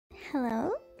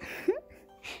Hello?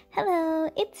 Hello,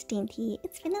 it's Dainty.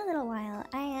 It's been a little while.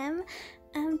 I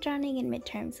am drowning in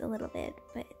midterms a little bit,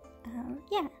 but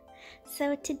yeah.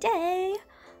 So today,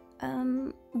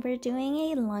 we're doing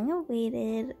a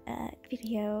long-awaited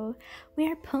video. We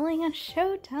are pulling on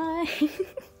Showtime.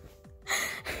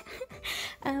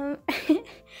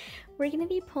 We're gonna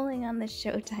be pulling on the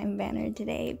Showtime banner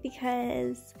today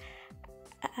because,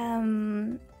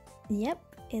 yep,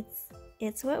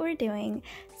 it's what we're doing.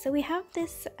 So we have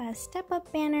this Step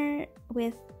Up banner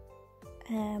with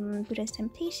Buddha's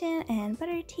Temptation and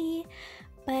Butter Tea,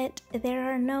 but there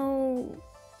are no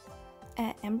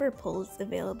ember pulls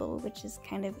available, which is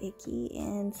kind of icky,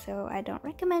 and so I don't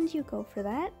recommend you go for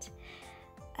that.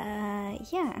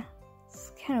 Yeah,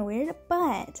 it's kind of weird,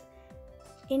 but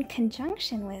in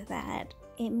conjunction with that,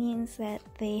 it means that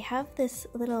they have this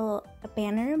little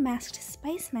banner, Masked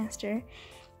Spice Master,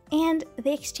 and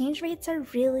the exchange rates are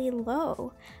really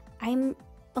low.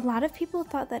 A lot of people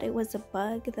thought that it was a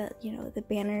bug that, you know, the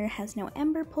banner has no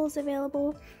ember pulls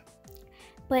available,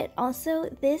 but also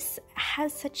this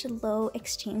has such low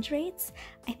exchange rates.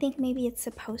 I think maybe it's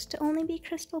supposed to only be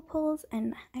crystal pulls,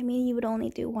 and I mean, you would only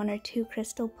do 1 or 2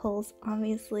 crystal pulls,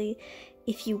 obviously,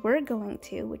 if you were going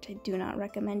to, which I do not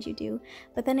recommend you do,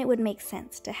 but then it would make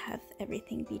sense to have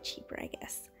everything be cheaper, I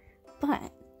guess.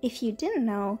 But if you didn't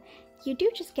know, you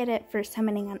do just get it for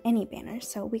summoning on any banner,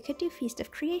 so we could do Feast of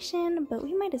Creation, but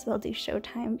we might as well do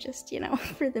Showtime just, you know,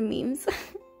 for the memes.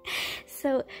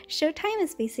 So Showtime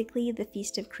is basically the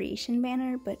Feast of Creation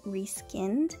banner, but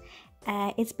reskinned.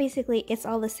 It's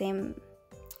all the same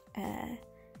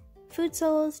food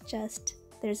souls, just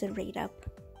there's a rate up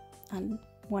on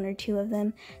 1 or 2 of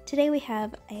them. Today we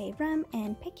have a rum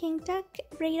and Peking duck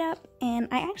rate up, and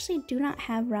I actually do not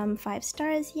have rum 5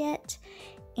 stars yet,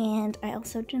 and I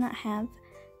also do not have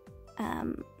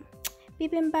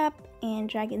bibimbap and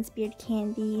dragon's beard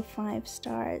candy 5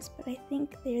 stars, but I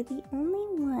think they're the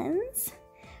only ones.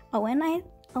 Oh, and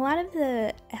a lot of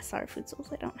the SR food souls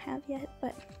I don't have yet,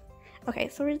 but okay,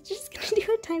 so we're just gonna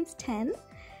do it times 10.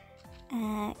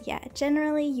 Yeah,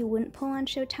 generally you wouldn't pull on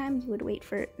Showtime, you would wait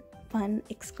for fun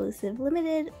exclusive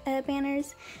limited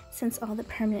banners since all the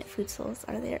permanent food souls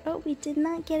are there. Oh, we did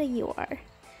not get a UR.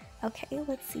 Okay,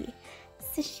 let's see.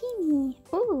 Sashimi.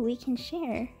 Oh, we can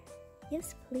share.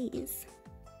 Yes, please.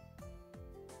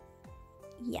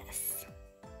 Yes.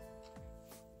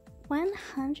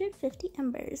 150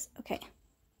 embers. Okay.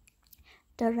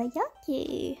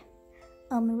 Dorayaki.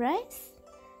 Omurice.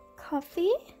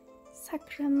 Coffee.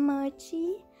 Sakura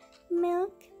mochi.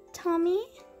 Milk. Tommy.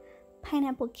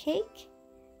 Pineapple cake.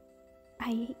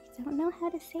 I don't know how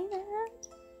to say that.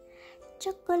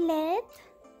 Chocolate.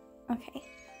 Okay.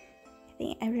 I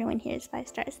think everyone here is 5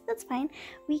 stars. That's fine.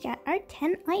 We got our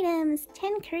 10 items.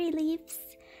 10 curry leaves.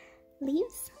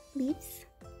 Leaves?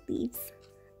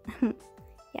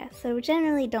 Yeah, so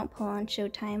generally don't pull on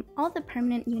Showtime. All the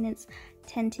permanent units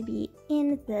tend to be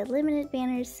in the limited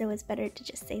banners, so it's better to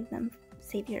just save them.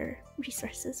 Save your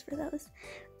resources for those.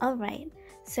 Alright,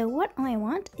 so what I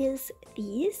want is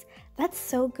these. That's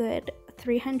so good.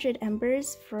 300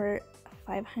 embers for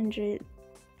 500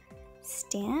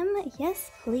 stam?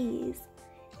 Yes, please.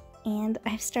 And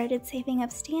I've started saving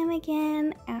up stam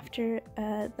again after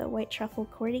the white truffle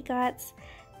cordygots.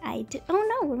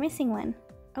 Oh no, we're missing one.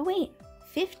 Oh wait,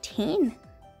 15?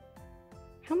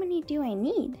 How many do I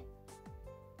need?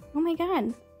 Oh my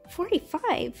god,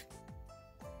 45!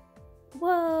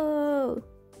 Whoa!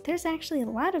 There's actually a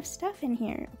lot of stuff in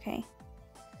here. Okay.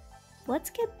 Let's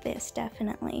get this,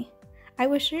 definitely. I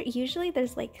was sure, usually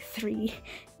there's like 3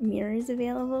 mirrors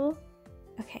available.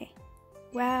 Okay.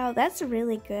 Wow, that's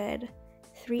really good.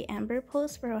 3 ember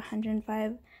pulls for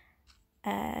 105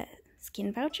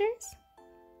 skin vouchers?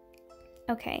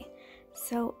 Okay,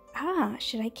 so,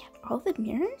 should I get all the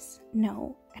mirrors?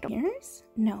 No, I don't. Mirrors?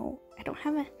 No, I don't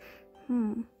have a,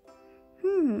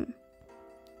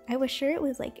 I was sure it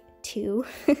was like 2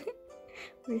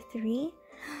 or 3.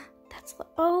 That's,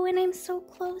 oh, and I'm so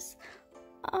close.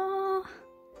 Oh,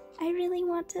 I really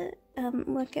want to,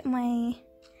 look at my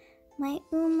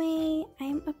ume.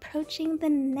 I'm approaching the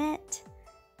net.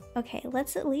 Okay,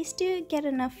 let's at least get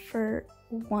enough for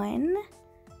 1.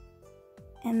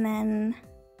 And then,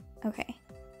 okay,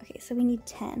 so we need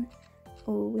 10.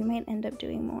 Oh, we might end up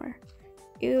doing more.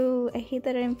 Ew, I hate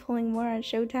that I'm pulling more on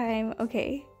Showtime.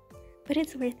 Okay, but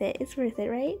it's worth it,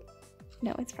 right?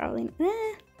 No, it's probably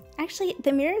not. Actually,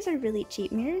 the mirrors are really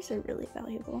cheap. Mirrors are really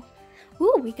valuable.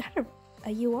 Ooh, we got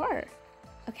a UR.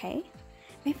 Okay,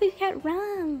 maybe we got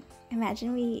rum.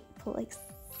 Imagine we pull like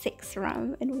 6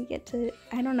 rum and we get to,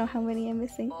 I don't know how many I'm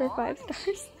missing for 5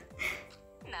 stars.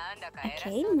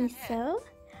 Okay, miso.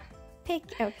 Pick.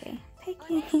 Okay.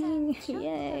 Picking.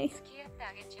 Yay.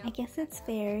 I guess it's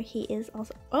fair. He is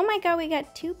also. Oh my god, we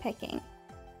got 2 picking.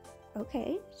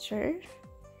 Okay, sure.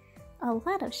 A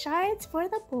lot of shards for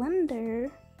the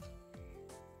blender.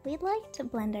 We'd like to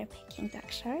blend our picking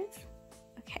duck shards.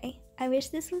 Okay. I wish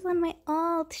this was on my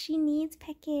alt. She needs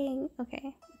picking.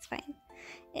 Okay, it's fine.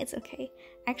 It's okay.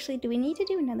 Actually, do we need to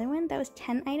do another one? That was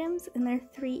 10 items and they're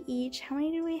 3 each. How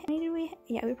many did we?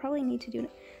 Yeah, we probably need to do.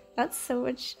 That's so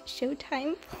much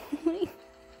showtime.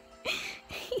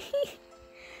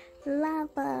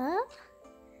 Lava,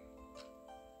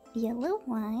 yellow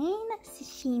wine,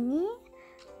 sashimi,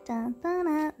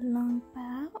 long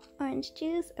bao, orange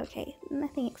juice. Okay,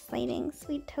 nothing exciting.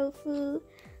 Sweet tofu.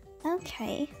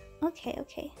 Okay.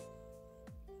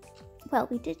 Well,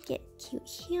 we did get cute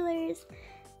healers,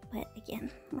 but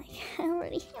again, like, I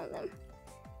already have them.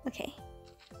 Okay.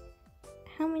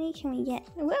 How many can we get?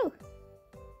 Whoa!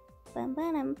 Bum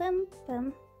bum bum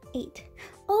bum. 8.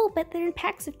 Oh, but they're in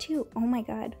packs of 2. Oh my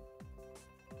god.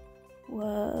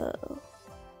 Whoa.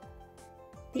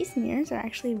 These mirrors are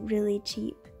actually really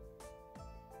cheap.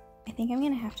 I think I'm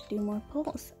gonna have to do more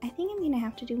pulls.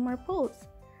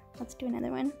 Let's do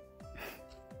another one.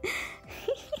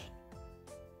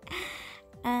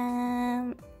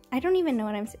 I don't even know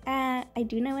what I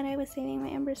do know what I was saving my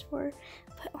embers for,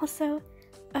 but also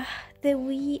the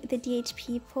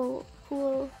DHP pool,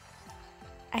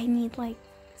 I need like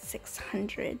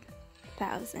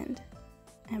 600,000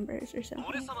 embers or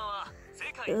something.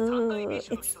 Ooh,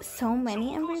 it's so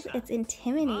many embers, it's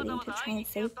intimidating to try and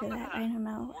save for that. I don't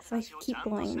know, so I keep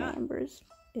blowing my embers.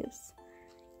 Oops.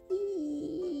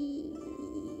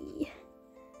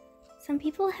 Some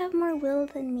people have more will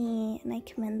than me, and I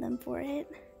commend them for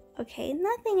it. Okay,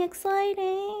 nothing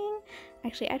exciting.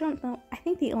 Actually, I don't know. I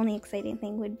think the only exciting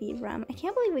thing would be rum. I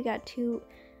can't believe we got 2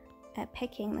 at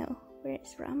picking though. Where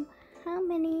is rum? How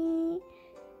many?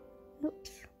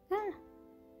 Oops. Ah.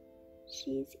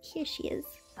 Here she is.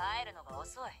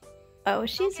 Oh,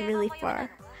 she's really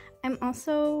far. I'm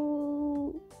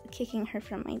also kicking her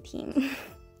from my team.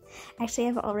 Actually,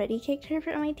 I've already kicked her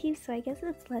from my team, so I guess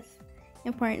it's less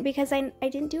important because I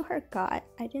didn't do her GOT.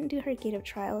 I didn't do her Gate of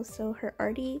Trials, so her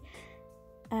arty,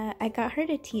 I got her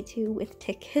to T2 with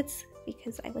tickets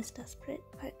because I was desperate,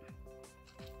 but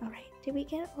alright. Did we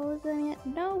get all of them yet?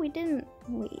 No, we didn't.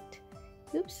 Wait.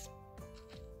 Oops.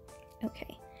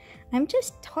 Okay. I'm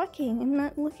just talking. I'm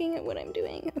not looking at what I'm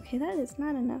doing. Okay, that is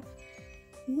not enough.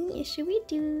 Should we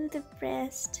do the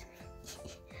rest?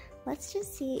 Let's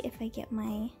just see if I get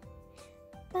my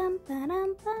bum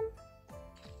ba-dum bum.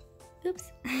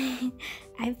 Oops.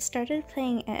 I've started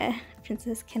playing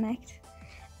Princess Connect.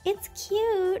 It's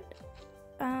cute.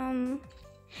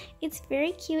 It's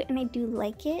very cute and I do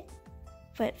like it,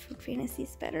 but Food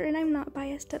Fantasy's better and I'm not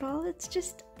biased at all. It's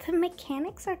just the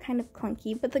mechanics are kind of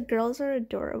clunky, but the girls are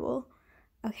adorable.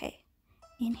 Okay.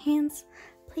 Enhance.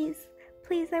 Please.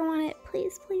 Please, I want it.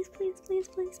 Please, please, please, please,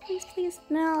 please, please, please.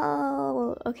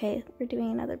 No. Okay, we're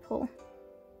doing another pull.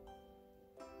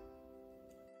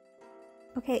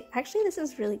 Okay, actually this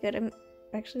is really good. I'm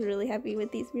actually really happy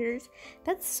with these mirrors.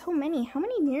 That's so many. How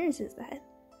many mirrors is that?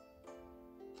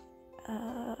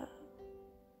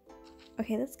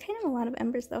 Okay, that's kind of a lot of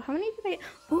embers though. How many did I...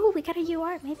 Ooh, we got a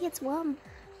UR. Maybe it's Wum.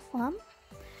 Wum?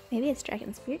 Maybe it's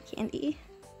Dragon Spirit Candy.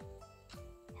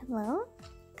 Hello?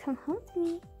 Come home to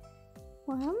me.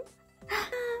 Wum?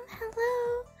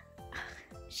 Hello?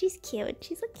 She's cute.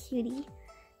 She's a cutie.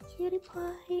 Cutie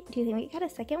pie. Do you think we got a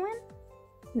second one?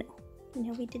 No.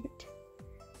 No, we didn't.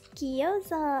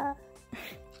 Gyoza!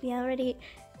 We already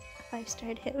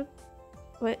 5-starred him.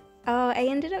 What? Oh, I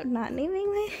ended up not naming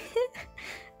my...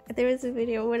 There was a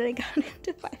video when I got him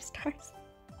to 5 stars.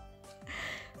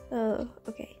 Oh,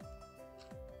 okay.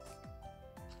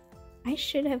 I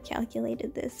should have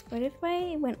calculated this. What if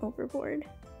I went overboard?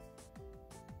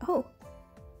 Oh!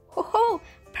 Oh!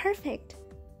 Perfect!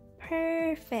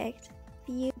 Perfect!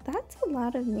 That's a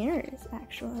lot of mirrors,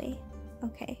 actually.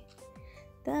 Okay.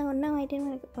 Oh, no, I didn't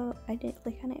want to go. Oh, I didn't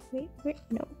click on it. Wait,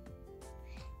 no.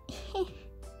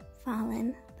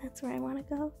 Fallen. That's where I want to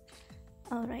go.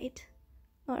 Alright.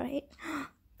 Alright.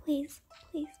 Please,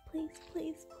 please, please,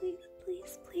 please, please,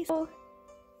 please, please. Oh.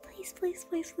 Please, please,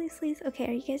 please, please, please. Okay,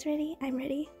 are you guys ready? I'm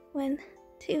ready. 1,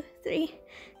 2, 3,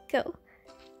 go.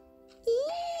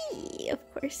 Eee, of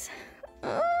course.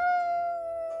 Oh.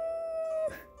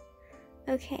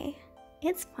 Okay.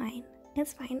 It's fine.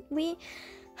 It's fine.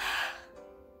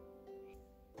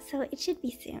 So it should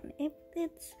be soon.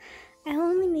 I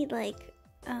only need like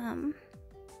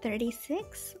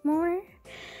 36 more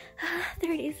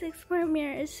 36 more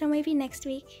mirrors, so maybe next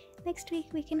week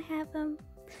we can have them.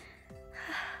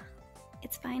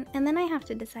 It's fine. And then I have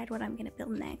to decide what I'm gonna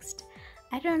build next.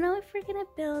 I don't know if we're gonna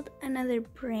build another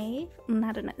brave,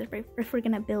 not another brave, if we're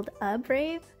gonna build a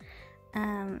brave.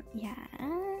 Yeah,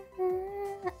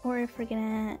 or if we're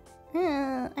gonna,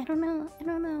 I don't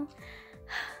know.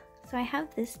 So I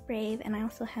have this brave, and I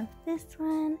also have this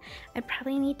one. I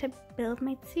probably need to build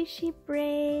my sushi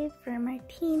brave for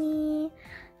martini.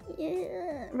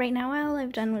 Yeah. Right now, all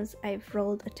I've done was I've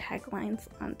rolled attack lines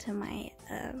onto my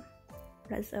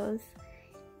rezos.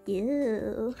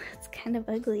 Ew, it's kind of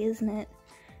ugly, isn't it?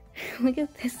 Look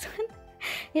at this one.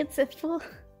 It's a full.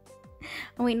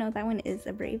 Oh wait, no, that one is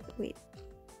a brave. Wait.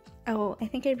 Oh, I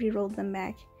think I re-rolled them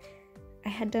back. I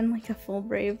had done like a full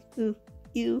brave. Ooh,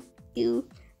 ew, ew.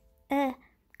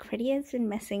 Critty has been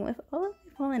messing with all of the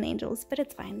fallen angels, but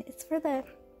it's fine. It's for the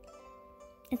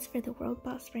world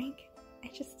boss rank. I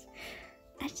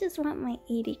just want my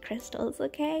 80 crystals,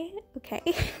 okay? Okay.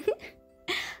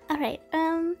 Alright,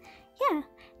 yeah.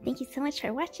 Thank you so much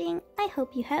for watching. I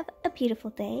hope you have a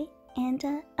beautiful day, and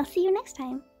I'll see you next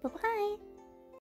time. Bye-bye!